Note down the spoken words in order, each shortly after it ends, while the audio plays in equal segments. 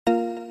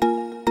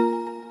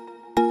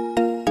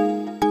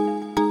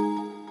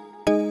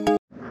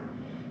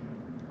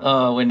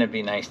Oh, wouldn't it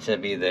be nice to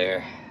be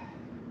there?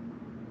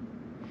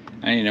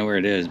 I don't even know where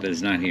it is, but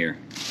it's not here.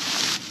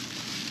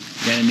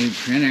 Got a new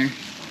printer.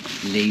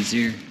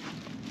 Laser.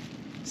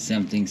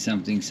 Something,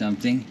 something,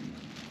 something.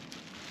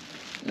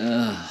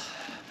 Ugh.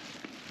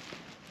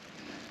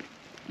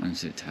 I'm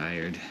so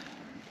tired.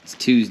 It's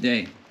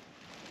Tuesday.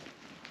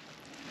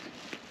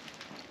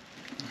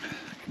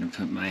 I'm gonna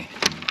put my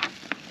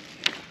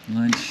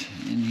lunch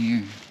in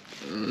here.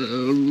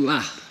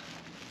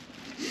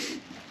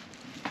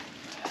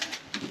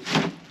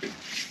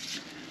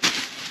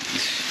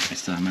 I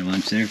still have my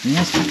lunch there from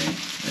yesterday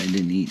that I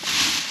didn't eat.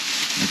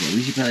 Okay,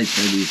 we should probably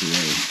throw these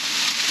away.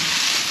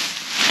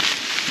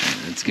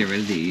 Alright, let's get rid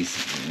of these.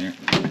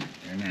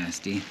 They're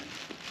nasty.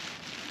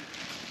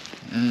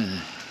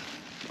 Oh,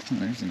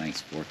 there's a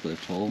nice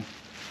forklift hole.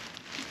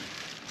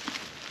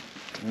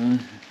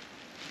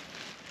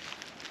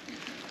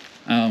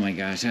 Oh my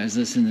gosh, I was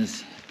listening to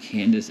this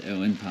Candace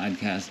Owen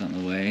podcast on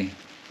the way.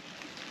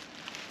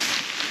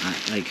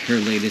 Like her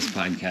latest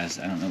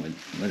podcast, I don't know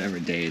whatever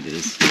day it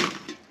is.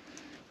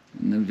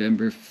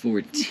 November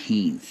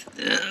 14th.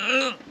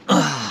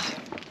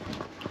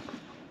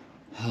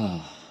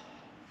 Oh.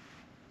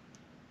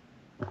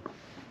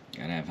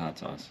 Gotta have hot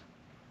sauce.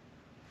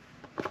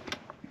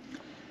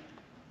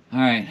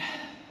 Alright,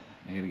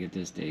 I gotta get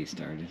this day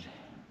started.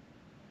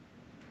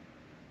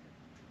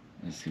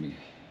 This is gonna be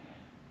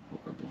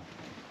horrible.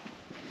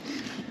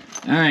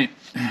 Alright,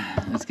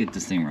 let's get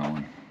this thing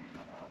rolling.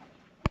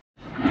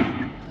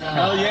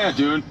 Hell yeah,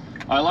 dude.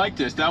 I like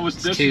this. This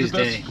is the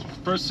Tuesday. best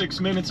first 6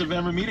 minutes of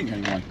ever meeting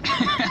anyone.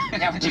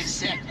 Yeah, but you're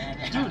sick, man.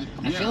 Dude,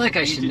 I feel like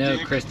I should know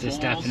Chris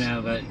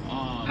Stefano, but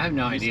I have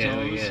no idea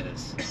who he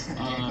is.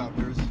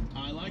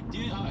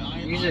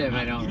 Usually if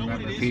I don't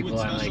remember people,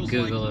 I like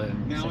Google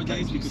him. Nowadays,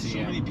 Sometimes you because see so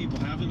many him. people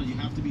have them, and you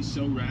have to be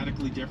so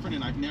radically different,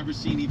 and I've never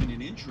seen even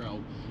an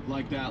intro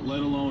like that, let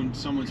alone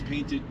someone's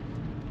painted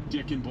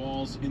dick and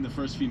balls in the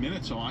first few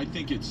minutes, so I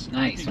think it's...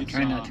 Nice, I'm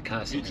trying not to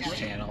cuss on it's this great.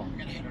 channel. We're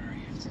gonna hit our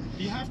hands.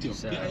 You have to.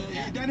 So,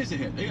 That is a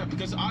hit. Yeah,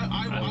 because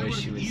I would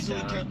wish you have would easily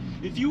stop. kept...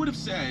 If you would have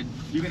said,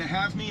 you're going to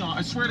have me on...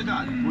 I swear to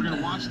God, we're going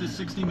to watch this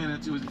 60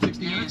 minutes. It was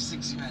 60 Yeah, minutes?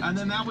 60 minutes. And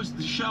then that was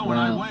the show, Well,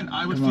 and I went.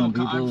 I would come on,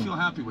 feel I would people. feel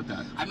happy with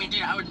that. I mean,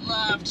 dude, I would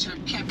love to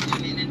have kept it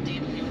and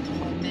inundated me with the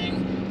whole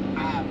thing.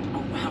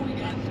 Oh, wow, we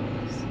got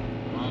this.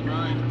 All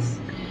right.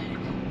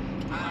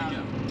 You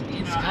know,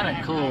 It's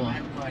kinda cool.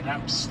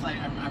 I'm just like,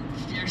 I'm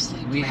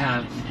fiercely We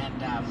proud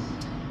have and,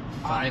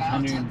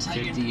 558 I'll tell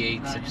you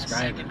in a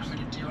subscribers. second, I'm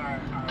gonna do our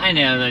I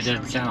know that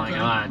doesn't sound like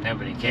a lot,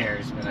 nobody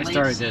cares, but I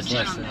started this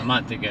less than a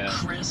month ago,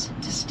 Chris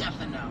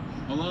Stefano.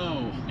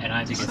 Hello. and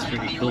I think it's pretty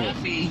Stephanie cool.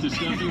 Leffy. To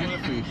Steffi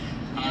Leffy.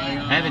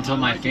 I haven't told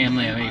my like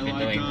family it, I'm man. even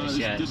doing this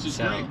yet, This is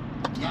so great.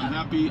 Yeah. I'm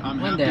happy. One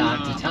happy, day I'll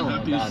have to tell I'm them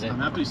happy, about it. I'm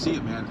happy to see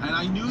it, man. And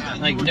I knew that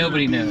Like, you were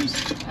nobody gonna be,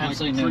 knows. like,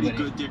 Absolutely a pretty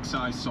nobody. good dick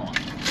size song.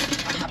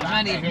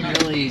 I'm not even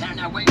really...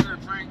 Now what you're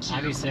referring to,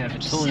 Obviously, I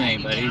haven't just told sat you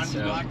anybody, down, you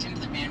so walked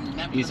into the van, we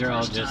met for these the are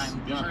all first just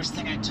time. The first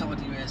thing I told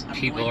you is I'm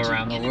people going to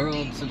around the world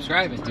inundate you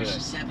subscribing with to the it.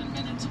 first 7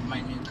 minutes of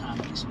my new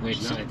comedy special.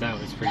 Which I thought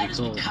was That pretty is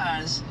cool.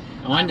 because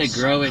I wanted I'm to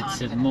grow so it to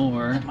confident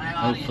more, that my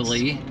audience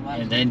hopefully, will love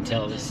and then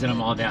it. sit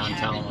them all down and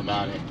tell them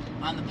about it.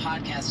 On the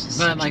podcast is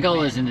But such my a goal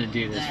win isn't to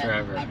do this that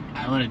forever.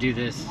 I want to do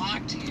this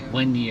blocked you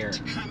 1 year.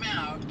 to come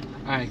out.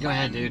 Alright, go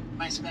ahead, dude.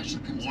 My special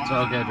comes It's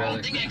all good, brother.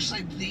 I think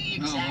actually the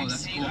exact That's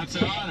same cool. That's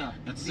an honor.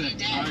 That's The it.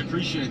 day. I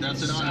appreciate it.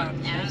 That's an So, honor.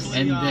 yes. Hopefully,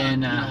 And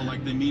then, you know,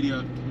 like the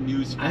media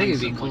news. I think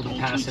it'd be some, cool like, to old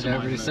pass tweets it of over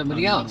mine to that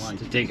somebody I've else done,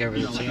 to take over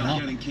you the know, like, channel.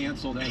 getting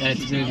canceled as That's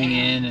a moving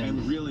in and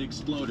and really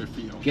exploded for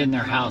you. getting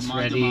their And house my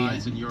ready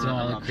demise and and your doing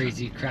all the eruption.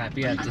 crazy crap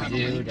you have to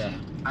do to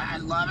I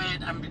love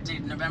it. I'm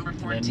dude, November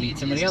 14th. then meet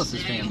somebody is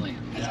else's today. family.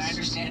 As I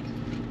understand,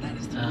 that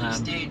is the release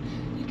date.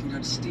 You can go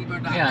to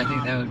stevo.com. Yeah, I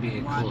think that would be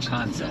a cool watch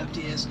concept.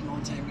 The Filthiest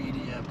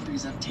multimedia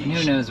presentation. And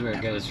who knows where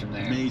it goes from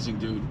there. Amazing,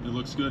 dude. It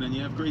looks good, and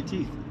you have great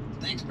teeth.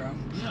 Thanks, bro.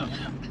 Yeah.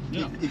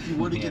 Yeah. If you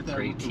were to Yeah, get that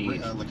great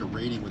teeth. like a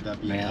rating, would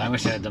that be? Man, I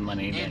wish I had the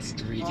money to It's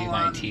redo full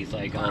my on teeth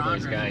like all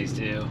those guys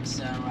do.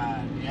 So,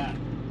 yeah.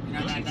 You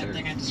know My that teeth are-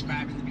 thing I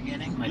described in the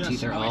beginning? My Yes,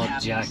 teeth are oh, it all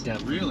happens. jacked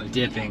up, Really?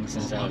 dipping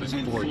since I was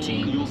And full,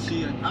 14. You'll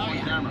see it Oh, on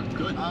yeah. camera.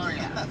 Good. Oh,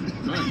 yeah.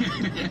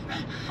 Good.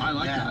 I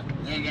like Yeah. that.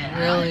 Yeah, yeah.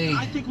 Really?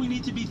 I think we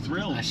need to be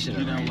thrilled. I should've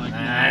you know, ran like,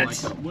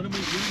 that. what are we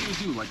gonna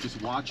do? Like, just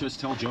watch us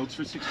tell jokes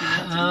for 60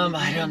 minutes?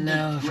 I don't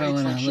know if I Greats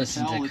wanna like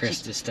listen to Chappelle,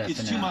 Chris it's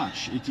Stefano. too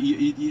much.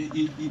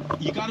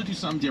 You got to do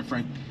something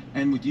different.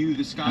 And with you,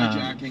 the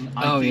skyjacking.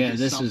 I oh, think yeah, is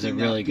this was a something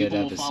that really good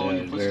people will follow your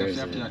episode. Where footsteps is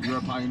after it? that. You're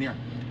a pioneer.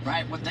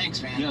 Right, well,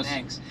 thanks, man. Yes.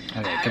 Thanks.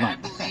 Okay, come on. I I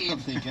don't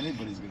believe, think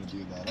anybody's gonna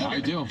do that. I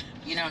do.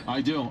 you know,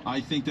 I do. I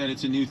think that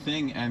it's a new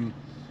thing, and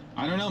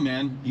I don't know,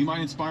 man. You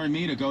might inspire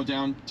me to go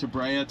down to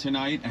Brea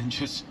tonight and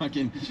just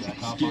fucking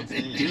Jack off on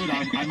stage. dude.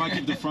 I might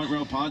give the front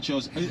row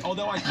ponchos.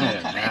 Although I I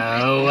can't. don't I've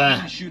know.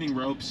 been shooting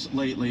ropes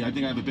lately. I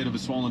think I have a bit of a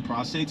swollen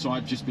prostate, so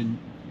I've just been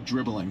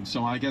dribbling.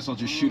 So I guess I'll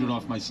just shoot it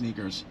off my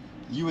sneakers.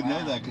 You would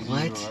know that because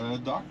What? you're a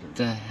doctor.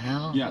 The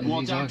hell? Yeah, is well,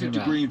 he doctor talking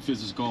degree about?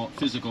 in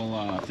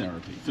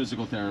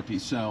physical therapy.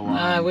 So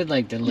I would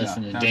like to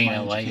listen to that's Dana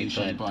my White,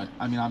 education, but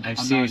I mean, I'm I've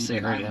not seriously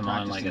even- I heard haven't him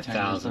on practiced like in 1,000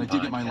 10 years, but I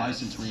did get my podcasts.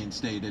 license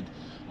reinstated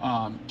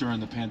during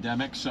the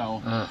pandemic,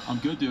 so Ugh. I'm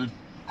good, dude.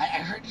 I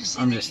heard you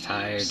say I'm that just you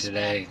tired spent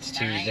today. It's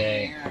 9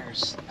 Tuesday.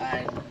 years,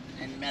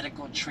 in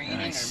medical training.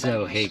 I or so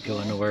medical hate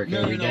going to school. work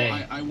No, every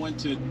day. I went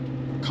to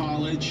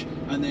college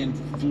and then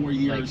 4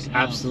 years. Like,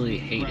 absolutely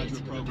of hate it graduate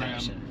with a program,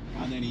 passion.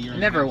 And then a year I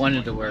and never a half wanted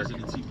of to work.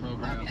 residency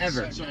program.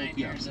 Ever. So 9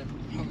 years of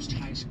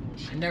post-high school.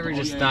 I never Oh,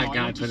 just yeah, thought no, I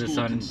God went to put us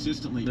school on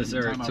consistently this from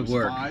the earth time I to was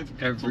work 5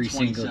 every till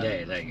single 27.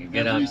 day. Like,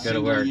 get Every up, go to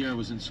single work, year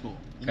was in school.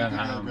 You come could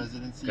have home,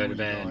 residency go to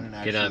where you bed, in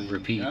and get up, actually-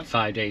 repeat Yep.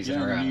 5 days in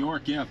a Yeah, in New row.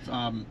 York, yeah.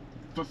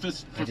 For I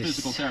just-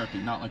 physical therapy,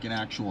 not like an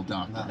actual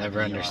doctor. Not Never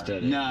like ER.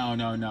 understood it.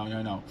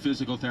 No.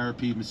 Physical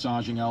therapy,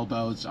 massaging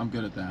elbows. I'm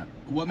good at that.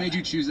 What made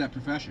you choose that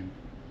profession?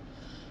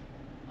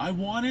 I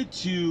wanted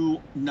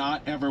to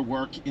not ever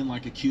work in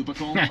like a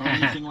cubicle or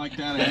anything like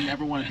that. I didn't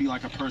ever want to be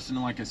like a person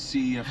in like a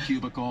sea of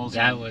cubicles.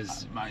 That And,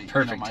 was my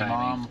perfect my timing.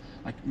 mom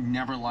like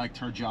never liked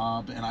her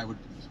job, and I would,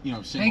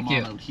 single Thank mom,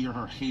 you. I would hear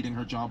her hating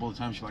her job all the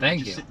time. She's like,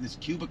 Thank I just you. sit in this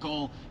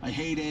cubicle. I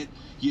hate it,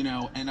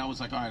 And I was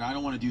like, all right, I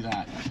don't want to do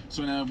that.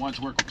 So then I wanted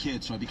to work with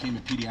kids, so I became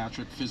a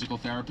pediatric physical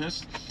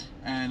therapist,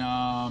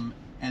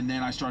 and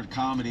then I started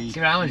comedy. See,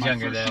 when I was in my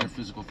younger, first though, year of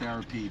physical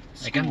therapy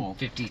Like, school. I'm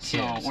 52, So,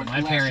 so or my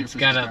last parents year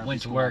got physical up,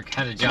 went to therapy work,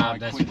 school. had a So I job,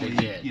 that's what they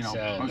quickly, did. So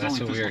I was that's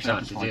only what we physical were taught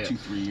therapist to for like do.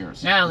 2-3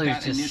 years. Now But there's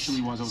that initially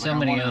just was, I was so like, I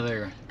many wanna-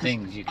 other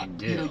things you can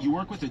do. You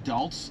work with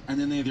adults, and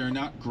then they're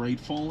not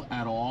grateful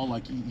at all.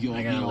 Like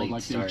I got a late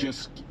like start. they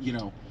just,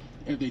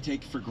 if they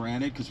take for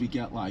granted because we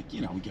get like,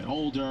 we get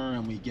older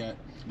and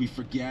we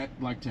forget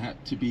like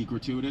to be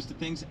gratuitous to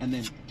things. And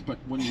then, but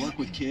when you work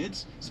with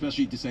kids,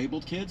 especially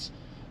disabled kids,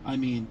 I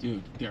mean,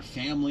 dude, their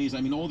families. I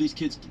mean, all these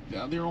kids,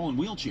 they're all in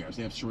wheelchairs.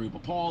 They have cerebral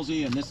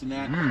palsy and this and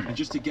that. And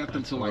just to get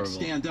them That's to like horrible.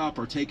 stand up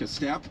or take a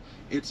step,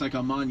 it's like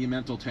a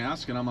monumental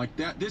task. And I'm like,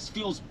 this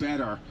feels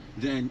better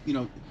than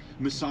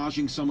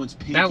massaging someone's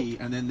pinky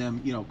and then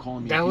them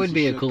calling me. That a would piece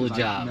be of a shit cool 'cause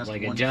I job, messed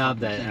like a one job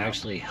fucking that thing up,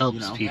 actually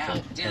helps people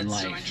Yeah, in it's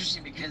life. so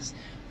interesting because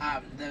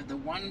the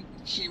one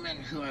human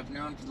who I've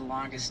known for the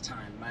longest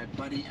time, my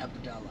buddy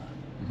Abdullah,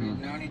 we've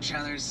known each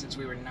other since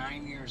we were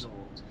 9 years old.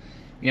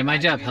 Yeah, my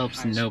job Graduated helps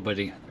high school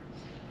nobody.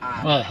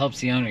 together. Well, it helps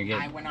the owner I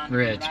get went on to do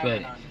rich, what I but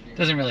went on to do.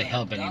 doesn't really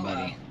help Abdullah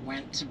anybody.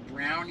 Went to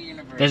Brown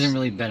University. Doesn't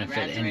really benefit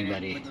graduated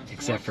anybody with a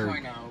except for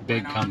 4.0,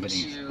 big went on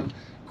companies. to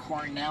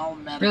Cornell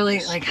Medical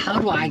Really? Like, how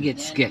do I get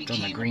Then skipped on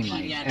the became a green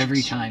light pediatric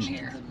every time surgeon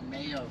here? at the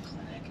Mayo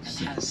Clinic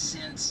and has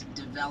since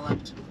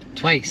developed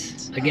Twice.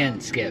 methods Again,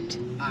 of, skipped.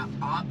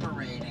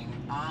 operating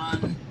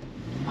on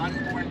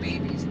unborn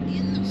babies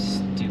in the womb.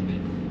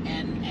 Stupid.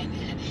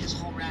 And his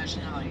whole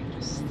rationale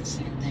is the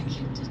same thing.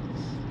 He just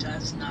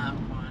does not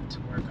want to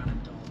work on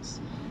adults.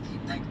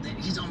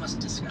 He's almost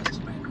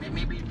disgusted by it.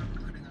 Maybe I'm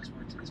putting those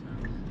words in his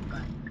mouth,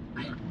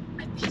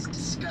 but he's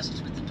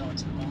disgusted with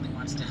adults and only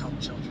wants to help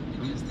children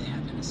because they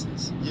have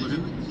innocence. Yeah,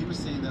 he was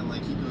saying that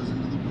like he goes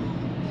into the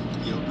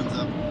womb, he opens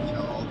up,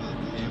 all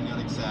the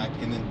amniotic sac,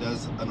 and then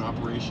does an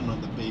operation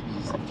on the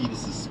baby's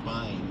fetus's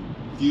spine,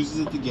 fuses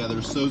it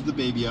together, sews the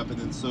baby up, and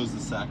then sews the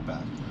sac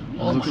back.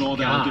 Oh Look at my all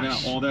that, look at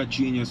gosh. that, all that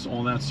genius,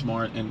 all that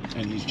smart, and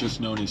he's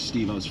just known as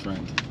Steve-O's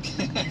friend.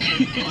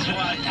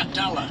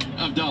 Abdullah.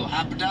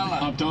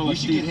 Abdullah, We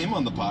should get Steve. him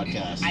on the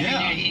podcast. I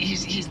Yeah. mean,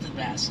 he's the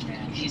best,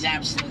 man. He's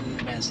absolutely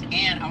the best.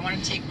 And I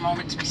want to take a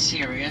moment to be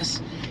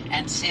serious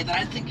and say that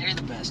I think you're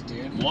the best,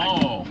 dude.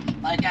 Whoa.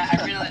 Like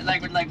I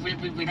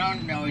really we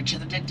don't know each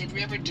other. Did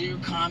we ever do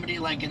comedy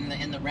like in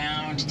the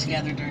round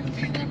together during the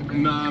pandemic?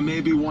 Nah,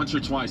 maybe once or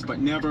twice, but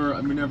never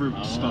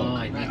Oh, spoke.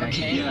 I think I Okay.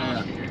 can get Yeah.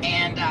 out here.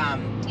 And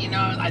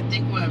I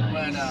think what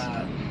Nice.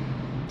 I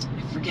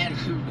forget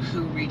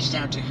who reached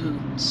out to who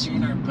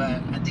sooner,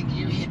 but I think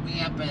you hit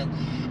me up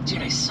and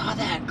dude, I saw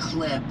that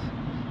clip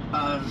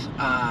of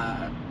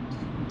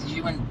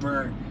you and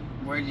Bert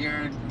where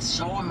you're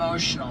so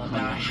emotional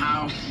about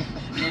how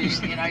you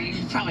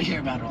probably hear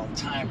about it all the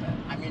time, but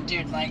I mean,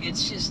 dude, like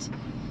it's just,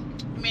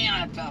 man,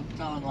 I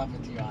fell in love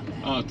with you on that.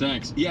 Oh,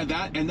 thanks. Yeah,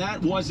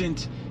 that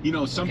wasn't,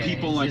 some Okay,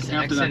 people is like this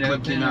after that exit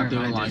clip came open, or out, they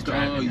am were I like, just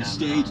driving oh, you down the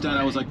staged that. wrong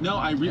I was way? like,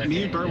 no, me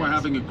Okay, and Bert were yes.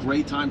 having a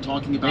great time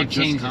talking about They've just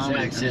changed this comedy.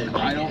 exit, I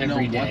like, don't know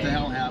every what day. the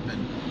hell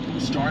happened. We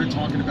started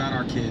talking about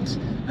our kids,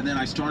 and then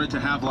I started to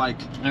have like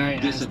All right,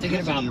 I this was thinking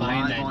about epiphany buying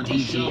live that on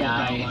his show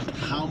about DJI like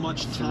how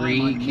much time 3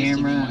 I'm missing in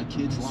camera my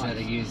kid's instead life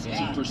of using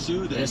to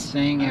pursue this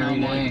thing and every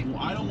I'm day. like,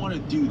 well, I don't want to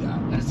do that.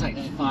 That's like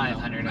Right,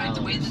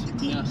 the way that $500. the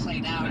clip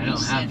played out, I you don't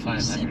said, have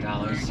you said,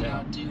 $500, "Bert,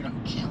 so dude,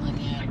 I'm killing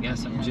it. I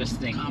guess I'm just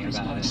thinking Comedy's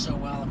about going it. so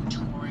well. I'm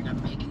touring.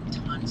 I'm making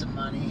tons of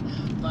money,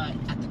 but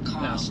at the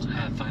cost I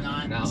have of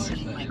 $500, not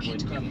seeing but my it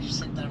kids would grow up. be You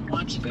said that I'm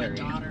watching my very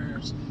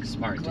daughters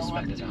Smart to grow up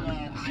spend it to on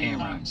a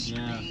camera. island Spain.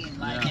 Yeah.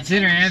 Like, Yeah. and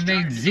Considering you I've made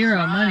started zero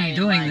money crying,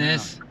 doing like,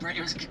 this. Bert,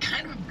 it was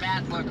kind of a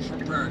bad look for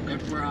Bert,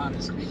 if we're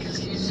honest, because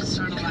he's just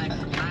sort of like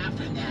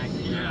laughing at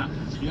you. Yeah.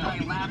 Yeah.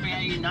 like laughing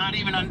at you, not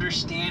even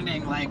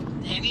understanding like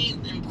any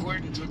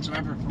importance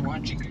whatsoever for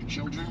watching your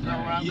children grow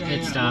up. Yeah,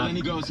 Pit yeah. stop. Well, then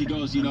he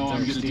goes, you know,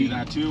 I'm gonna thirsty. do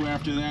that too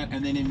after that,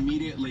 and then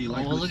immediately,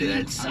 like, Oh, look at within,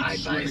 that side I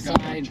swear by to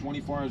God, side. like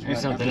 24 hours. There's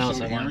by something else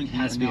I episode want. airing, It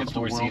has to be a announced the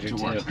world four-seater, to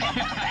too. work.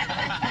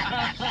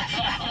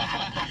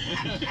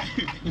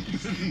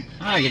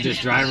 I could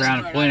just drive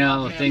around and point out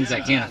all the things I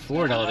can't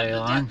afford all day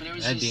long.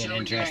 That'd be an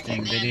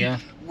interesting video.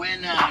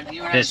 When you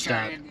and I Pit stop.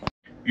 started,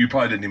 You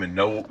probably didn't even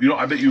know.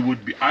 I bet you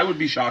would be. I would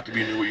be shocked if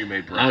you knew what you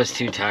made per I was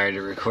episode. too tired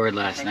to record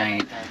last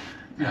night.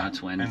 Yeah, Now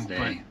it's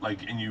Wednesday.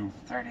 And you,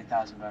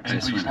 $30,000. I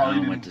just you went probably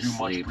home, didn't went to do much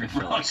sleep. I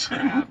felt like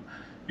pre-production. crap.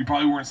 You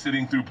probably weren't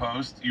sitting through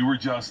post. You were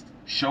just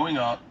showing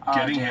up,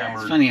 getting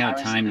hammered. It's funny how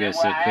time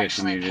goes so quick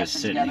when you're just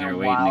sitting here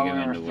waiting to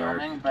go into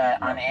work.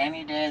 But on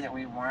any day that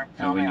we weren't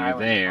And when filming, you're I was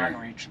there-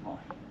 unreachable,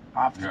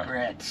 off the Yeah.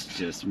 grid. It's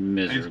just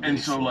miserably And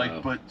so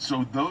slow.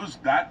 so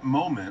that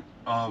moment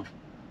of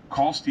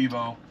call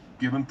Steve-O,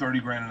 give him 30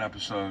 grand an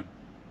episode,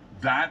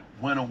 that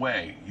went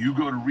away. You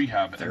go to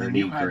rehab, and then 30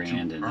 you had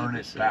grand to an earn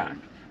episode. it back.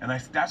 And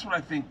that's what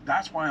I think.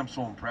 That's why I'm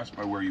so impressed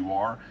by where you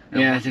are.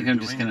 And Yeah, I what think you're I'm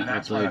just doing, gonna and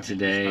that's why I upload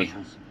think your today.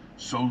 special's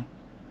So,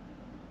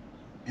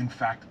 in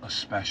fact, a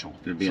special.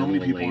 It'll be so a many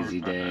little people lazy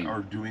day.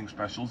 are doing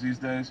specials these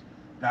days.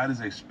 That is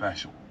a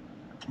special,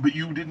 but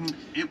you didn't.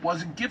 It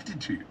wasn't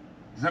gifted to you.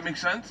 Does that make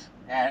sense?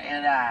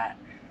 Yeah,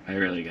 I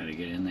really got to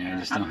get in there. I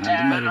just I'm don't have the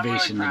I'm really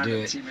motivation to proud do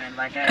of it. you, man.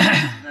 Like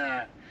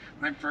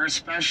my first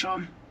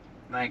special,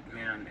 like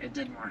man, it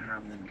did more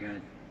harm than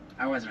good.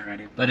 I wasn't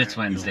ready. For But it's it.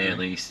 Wednesday at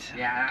least.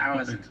 Yeah, I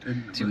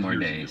wasn't. Two more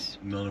here's the days.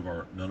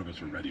 deal. None of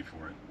us are ready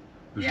for it.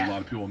 There's Yeah. a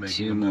lot of people making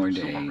 2 them that more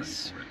still aren't ready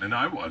days. for it. And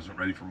I wasn't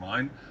ready for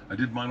mine. I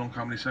did mine on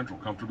Comedy Central,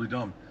 Comfortably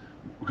Dumb.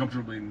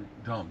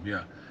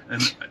 Yeah.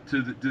 And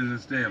to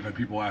this day, I've had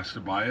people ask to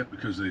buy it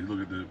because they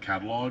look at the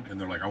catalog and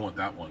they're like, I want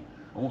that one.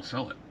 I won't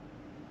sell it.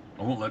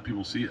 I won't let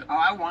people see it. Oh,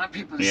 I want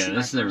people to see Yeah, my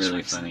this is a first really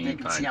one so funny they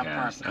can see how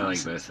far podcast. I've I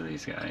like come. both of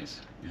these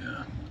guys.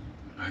 Yeah.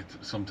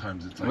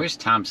 Sometimes it's I like wish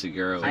Tom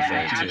Segura was there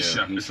watching a too.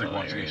 chef. He's It's like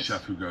watching a hilarious.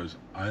 chef who goes,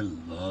 I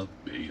love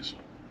basil.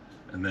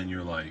 And then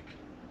you're like,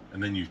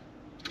 and then you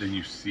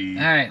see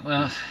All right,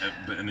 well,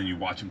 and then you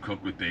watch him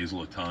cook with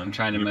basil a ton. I'm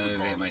trying to You put motivate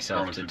garlic. myself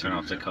Garlic's to a turn good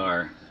off the example.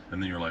 car.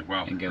 And then you're like,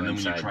 wow. And go then when you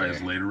inside try his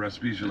there. later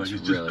recipes, you're like, It's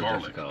it's just really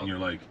garlic. difficult. And you're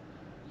like,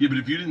 yeah, but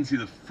if you didn't see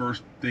the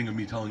first thing of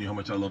me telling you how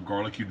much I love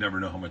garlic, you'd never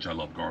know how much I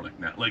love garlic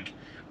now. Like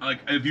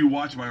if you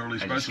watch my early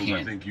I just specials, I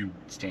can't think you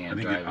Stand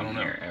I driving don't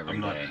know. here every I'm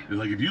not day.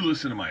 like if you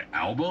listen to my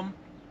albums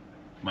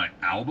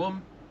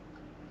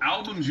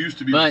used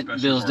to be. But the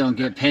special bills parts don't of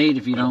get that. paid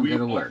if you don't We go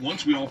to all- work.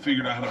 Once we all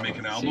figured out how to make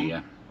an See album,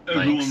 ya. everyone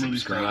Like, released their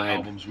subscribe.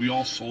 albums. We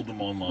all sold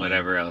them online.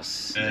 Whatever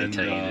else And, they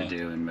tell you to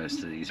do in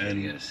most of these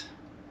and- videos.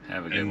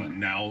 Have a good And one.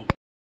 now